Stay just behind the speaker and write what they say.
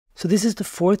So this is the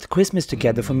 4th Christmas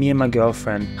together for me and my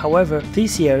girlfriend. However,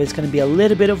 this year is going to be a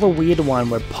little bit of a weird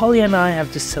one where Polly and I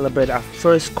have to celebrate our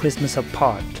first Christmas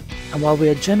apart. And while we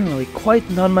are generally quite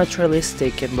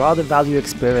non-materialistic and rather value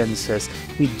experiences,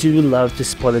 we do love to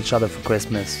spoil each other for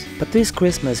Christmas. But this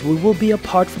Christmas we will be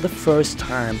apart for the first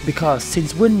time, because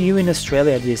since we're new in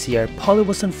Australia this year, Polly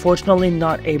was unfortunately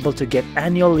not able to get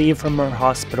annual leave from her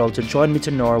hospital to join me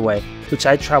to Norway, which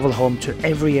I travel home to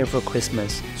every year for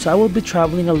Christmas. So I will be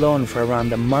traveling alone for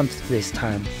around a month this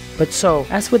time. But so,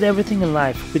 as with everything in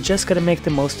life, we just gotta make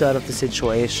the most out of the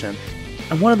situation.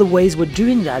 And one of the ways we're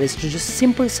doing that is to just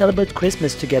simply celebrate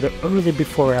Christmas together early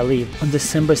before I leave, on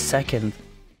December 2nd.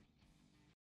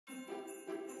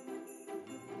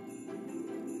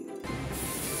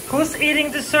 Who's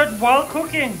eating dessert while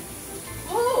cooking?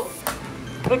 Oh!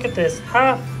 Look at this,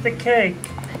 half the cake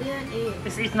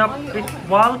is eaten up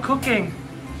while cooking.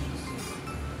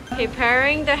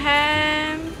 Preparing the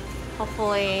ham.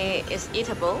 Hopefully it's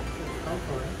eatable.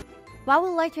 While we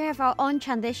like to have our own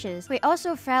traditions, we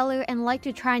also value and like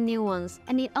to try new ones,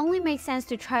 and it only makes sense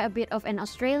to try a bit of an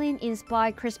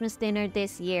Australian-inspired Christmas dinner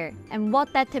this year, and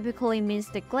what that typically means: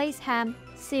 the glazed ham,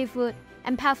 seafood,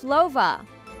 and pavlova.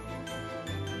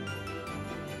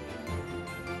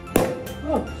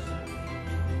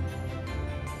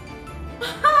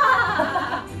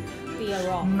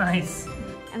 Nice.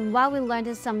 And while we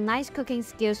learned some nice cooking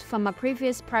skills from a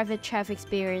previous private chef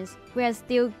experience, we are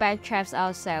still bad chefs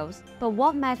ourselves. But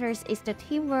what matters is the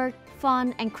teamwork,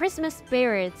 fun, and Christmas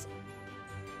spirits.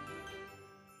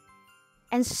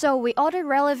 And so we ordered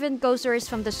relevant groceries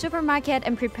from the supermarket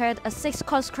and prepared a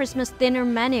 6-course Christmas dinner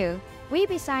menu. We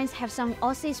besides have some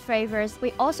Aussie flavors,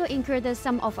 we also included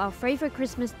some of our favorite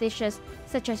Christmas dishes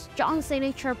such as John's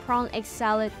signature prawn egg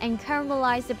salad and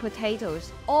caramelized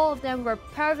potatoes. All of them were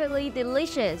perfectly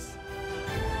delicious.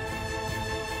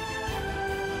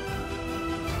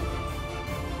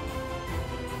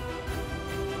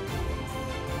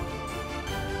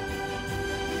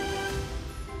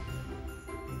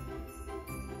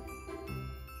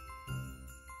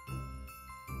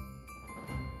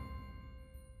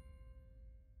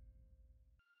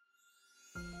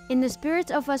 In the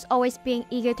spirit of us always being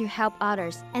eager to help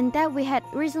others, and that we had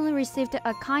recently received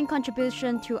a kind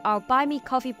contribution to our Buy Me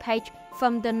Coffee page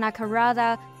from the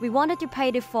Nakarada, we wanted to pay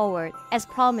it forward. As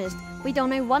promised, we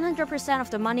donate 100% of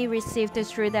the money received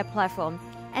through that platform.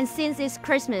 And since it's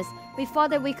Christmas, we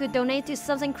thought that we could donate to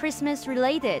something Christmas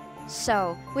related.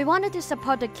 So, we wanted to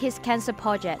support the Kids Cancer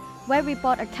Project, where we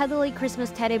bought a cuddly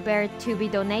Christmas teddy bear to be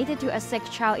donated to a sick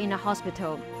child in a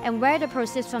hospital, and where the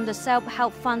proceeds from the sale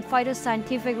help fund vital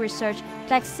scientific research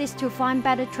that exists to find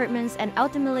better treatments and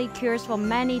ultimately cures for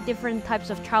many different types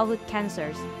of childhood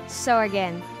cancers. So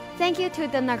again, thank you to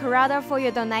the Nakarada for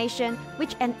your donation,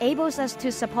 which enables us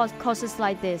to support causes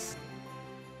like this.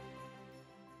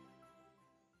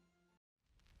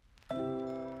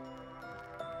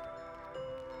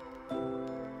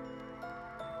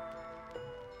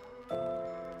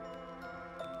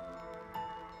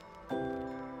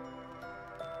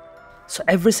 So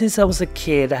ever since I was a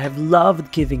kid, I have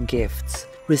loved giving gifts.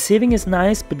 Receiving is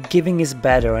nice, but giving is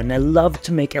better, and I love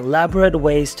to make elaborate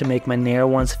ways to make my near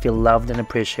ones feel loved and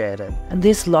appreciated. And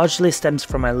this largely stems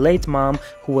from my late mom,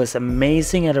 who was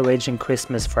amazing at arranging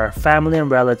Christmas for our family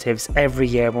and relatives every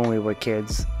year when we were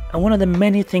kids. And one of the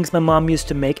many things my mom used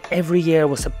to make every year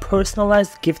was a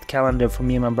personalized gift calendar for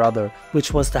me and my brother,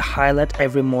 which was the highlight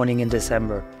every morning in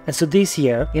December. And so this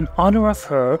year, in honor of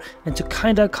her and to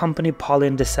kinda accompany Polly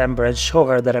in December and show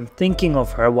her that I'm thinking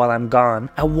of her while I'm gone,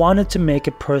 I wanted to make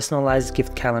a personalized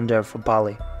gift calendar for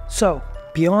Polly. So,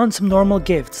 beyond some normal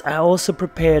gifts, I also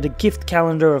prepared a gift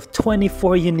calendar of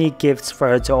 24 unique gifts for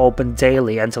her to open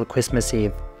daily until Christmas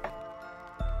Eve.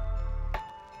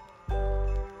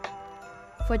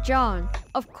 For John,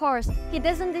 of course, he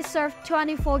doesn't deserve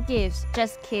 24 gifts,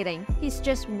 just kidding. He's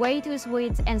just way too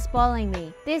sweet and spoiling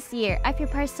me. This year, I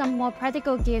prepared some more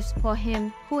practical gifts for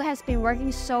him, who has been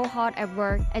working so hard at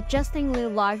work, adjusting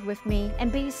little life with me, and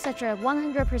being such a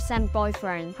 100%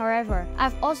 boyfriend. However,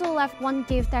 I've also left one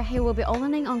gift that he will be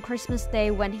opening on Christmas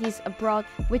Day when he's abroad,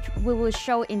 which we will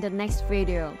show in the next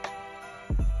video.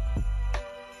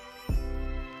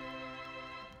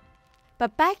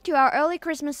 But back to our early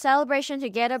Christmas celebration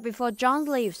together before John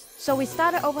leaves. So we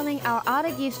started opening our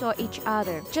other gifts for each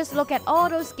other. Just look at all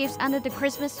those gifts under the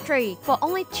Christmas tree. For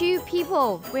only 2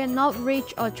 people. We are not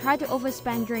rich or try to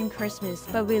overspend during Christmas,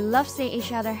 but we love seeing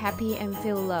each other happy and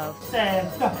feel loved.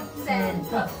 Santa!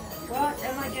 Santa! What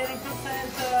am I getting from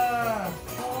Santa?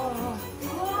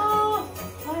 Oh,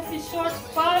 life is short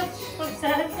sponge from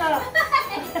Santa!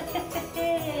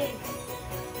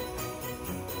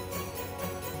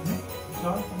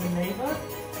 John from the neighbor?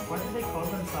 What do they call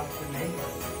themselves, the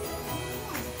neighbors?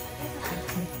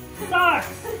 Socks!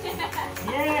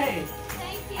 Yay!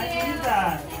 Thank you. I can do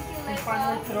that. Thank you, I can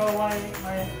finally throw away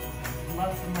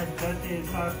lots of my dirty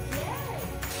socks.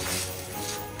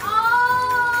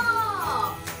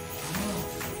 Oh!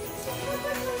 It's a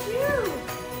present for you.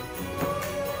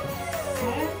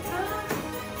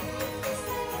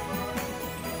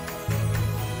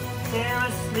 They're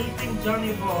a sleeping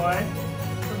Johnny boy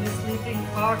from his sleeping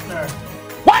partner.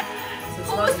 What? So it's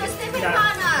Who's not- the sleeping yeah,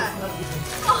 partner?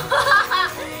 it's not-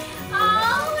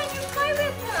 Oh, when you play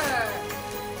with her.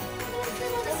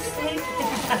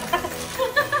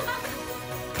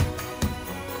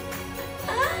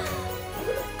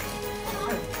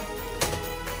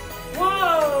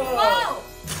 Whoa! Whoa!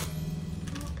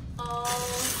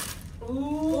 Oh.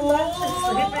 Ooh, that's a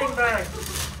sleeping bag.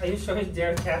 Are you sure it's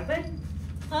there camping?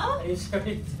 Huh? Are you sure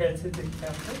it's there to do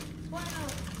camping? Wow.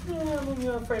 Yeah, when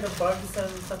you're afraid of bugs and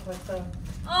stuff like that.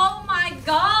 Oh my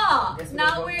god! Guess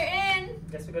Now we're we're in.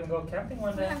 Guess we're gonna go camping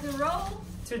one We day. have to roll.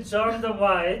 To John the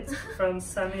White from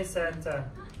Sunny Santa.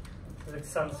 Like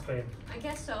sunscreen. I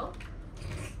guess so.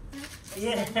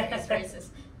 Yeah. Santa is racist.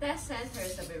 That Santa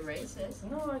is a bit racist.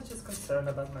 No, I'm just concerned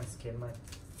about my skin, my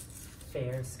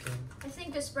fair skin. I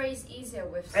think the spray is easier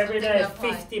with Every something day, to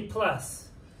apply. 50 plus.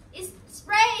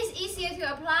 Spray is easier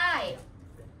to apply.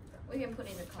 We can put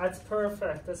in the car. That's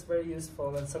perfect. That's very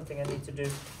useful and something I need to do.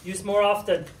 Use more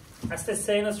often. As they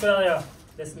say in Australia,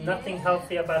 there's nothing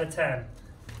healthy about a tan.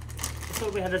 I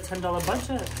thought we had a $10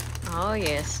 budget. Oh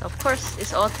yes, of course,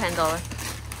 it's all $10.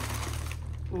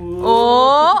 Ooh.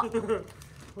 Oh!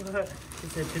 What?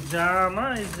 Is it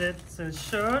pajama? Is it a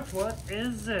shirt? What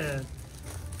is it?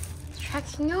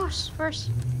 Checking yours first.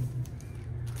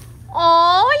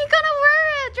 Oh, you're gonna wear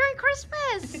it during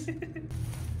Christmas.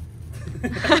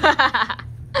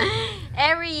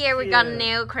 Every year we got a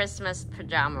new Christmas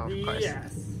pajama, of course.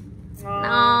 Yes.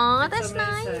 Oh, it's that's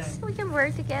amazing. nice. We can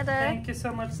work together. Thank you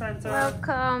so much, Santa.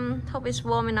 Welcome. Hope it's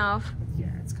warm enough. Yeah,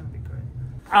 it's gonna be great.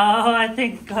 Oh, I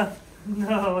think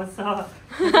no, it's a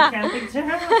camping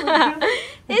chair.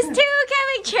 It's two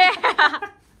camping chairs.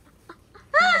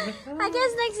 I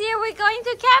guess next year we're going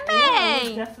to Yeah, camping.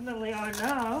 we definitely are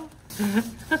now.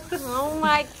 Oh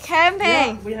my, camping.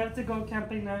 Yeah, we have to go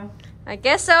camping now. I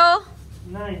guess so.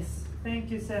 Nice.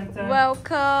 Thank you, Santa.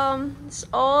 Welcome. It's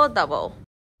all double.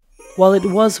 While it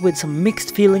was with some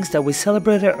mixed feelings that we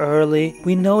celebrated early,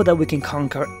 we know that we can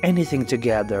conquer anything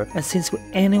together, and since we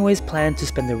anyways plan to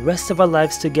spend the rest of our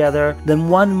lives together, then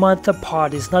 1 month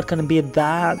apart is not gonna be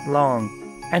that long.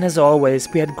 And as always,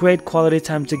 we had great quality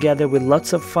time together with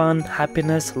lots of fun,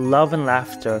 happiness, love and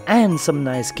laughter, and some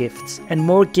nice gifts. And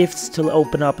more gifts to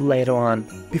open up later on.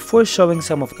 Before showing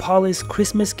some of Polly's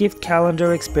Christmas gift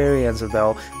calendar experience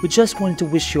though, we just wanted to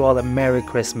wish you all a Merry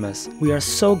Christmas. We are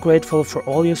so grateful for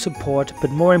all your support,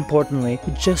 but more importantly,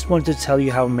 we just wanted to tell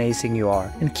you how amazing you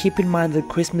are. And keep in mind that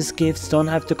Christmas gifts don't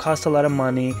have to cost a lot of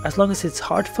money, as long as it's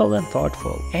heartfelt and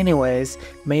thoughtful. Anyways,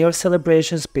 may your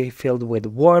celebrations be filled with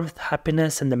warmth,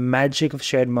 happiness, and the magic of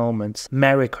shared moments.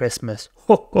 Merry Christmas.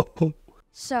 Ho, ho, ho.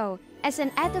 So, as an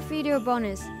added video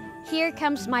bonus, here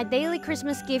comes my daily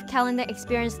Christmas gift calendar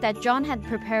experience that John had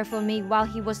prepared for me while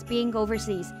he was being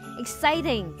overseas.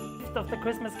 Exciting! Gift of the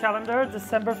Christmas calendar,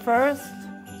 December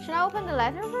 1st. Should I open the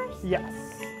letter first? Yes.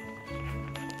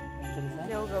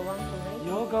 Yoga one for me.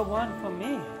 Yoga one for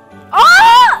me.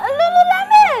 Oh! A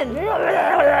Lululemon!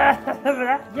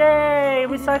 Yay!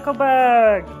 Recycle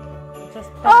bag. Just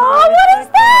Oh, what is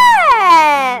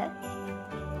that?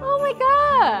 Oh my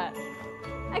god!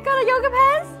 I got a yoga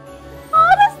pants?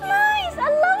 Oh, that's nice! I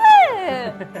love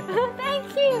it! Thank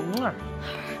you! Mwah.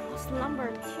 What's number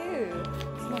 2?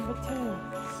 It's number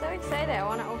 2. So excited, I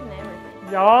want to open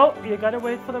everything. Yo, you gotta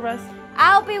wait for the rest.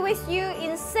 I'll be with you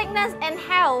in sickness and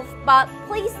health, but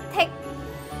please take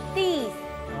these.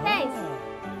 Thanks. Ah.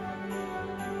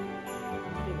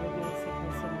 Okay, we'll do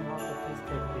sickness and health, but please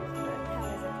take these.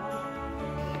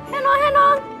 Hang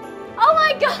on. Oh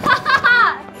my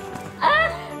god!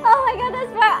 Oh my god,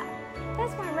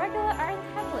 that's my regular iron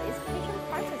tablet. It's patient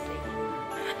courtesy.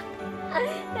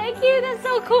 Thank you, that's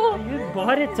so cool. You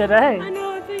bought it today. I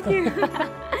know, thank you.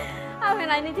 I mean,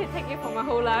 I need to take it for my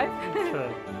whole life.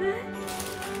 Sure.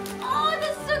 Oh,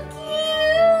 that's so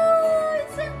cute!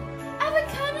 It's an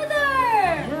avocado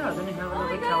there! Yeah, then you have Oh my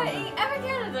another god, calendar.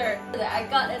 avocado there! I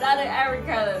got another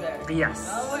avocado there. Yes.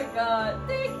 Oh my god,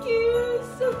 thank you!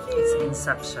 So It's cute!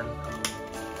 Inception.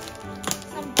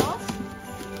 Some boss?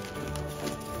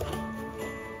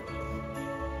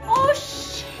 Oh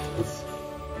shit!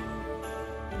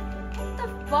 What the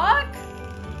fuck?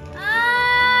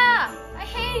 Ah! I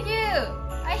hate you!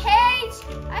 I hate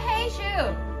I hate you.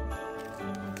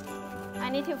 I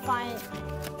need to find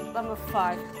number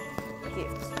 5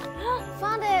 gifts.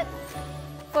 Found it.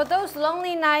 For those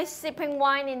lonely nights sipping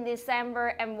wine in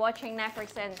December and watching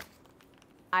Netflix and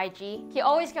IG, he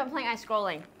always complains I'm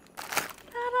scrolling.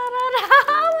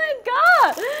 Oh my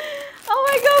god! Oh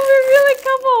my god, we're really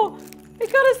couple! We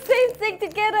got the same thing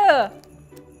together!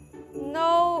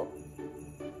 No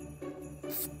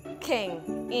king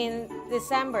in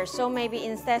December, so maybe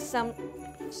instead some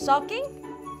stocking?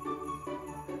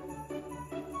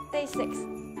 Day 6.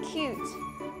 Cute.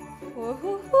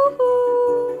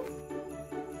 Woohoo!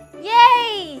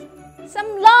 Yay!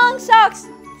 Some long socks!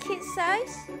 Kid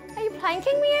size? Are you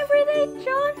planking me every day,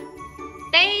 John?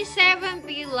 Day 7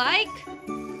 be like,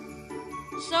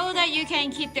 so that you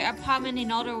can keep the apartment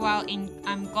in order while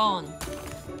I'm gone.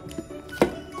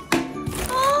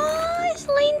 Oh, it's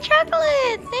lean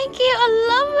chocolate. Thank you. I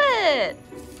love it.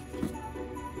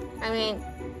 I mean,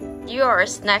 you are a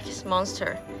snack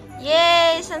monster.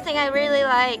 Yay, something I really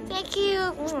like. Thank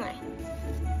you.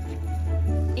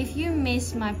 If you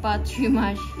miss my butt too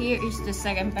much, here is the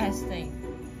second best thing.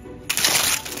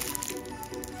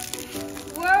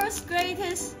 World's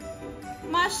greatest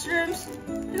mushrooms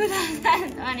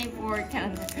 2024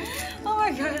 calendar. Oh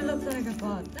my god, it looks like a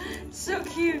butt. So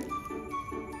cute.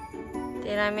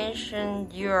 Did I mention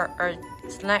you're a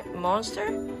snack monster?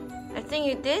 I think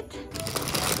you did.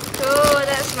 Cool,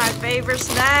 that's my favorite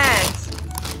snacks.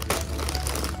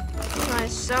 Oh,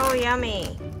 it's so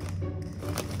yummy.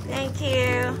 Thank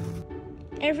you.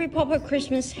 Every pop-up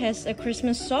Christmas has a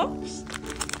Christmas socks.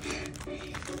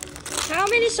 How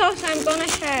many socks I'm gonna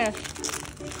have?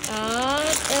 Oh,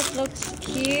 that looks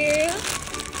cute.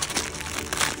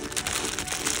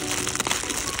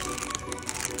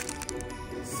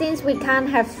 Since we can't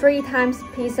have 3 times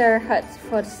Pizza Hut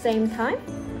for the same time,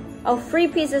 or 3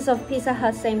 pieces of Pizza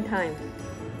Hut same time.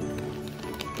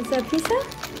 Is that pizza?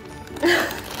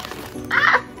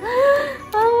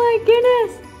 Oh my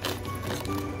goodness!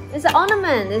 It's an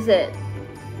ornament, is it?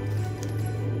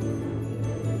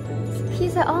 It's a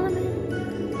pizza ornament.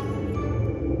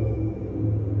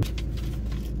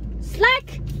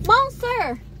 Slack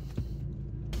monster!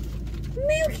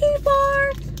 Milky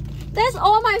Bar! That's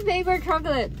all my favorite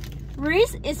chocolate.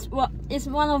 Reese is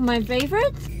one of my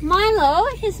favorites. Milo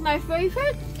is my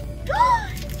favorite.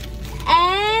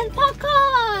 And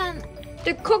popcorn!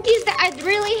 The cookies that I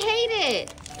really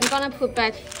hated. I'm gonna put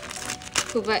back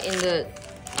in the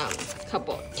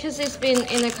cupboard because it's been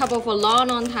in the cupboard for a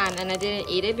long time and I didn't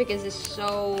eat it because it's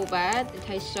so bad. It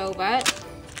tastes so bad.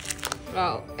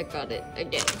 Well, I got it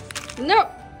again. No.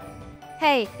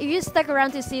 Hey, if you stuck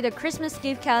around to see the Christmas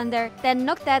gift calendar, then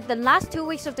note that the last 2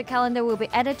 weeks of the calendar will be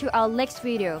added to our next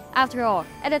video. After all,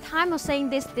 at the time of saying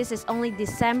this is only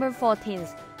December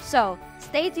 14th. So,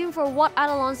 stay tuned for what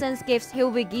other nonsense gifts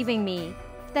he'll be giving me.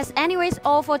 That's anyways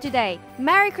all for today.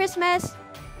 Merry Christmas!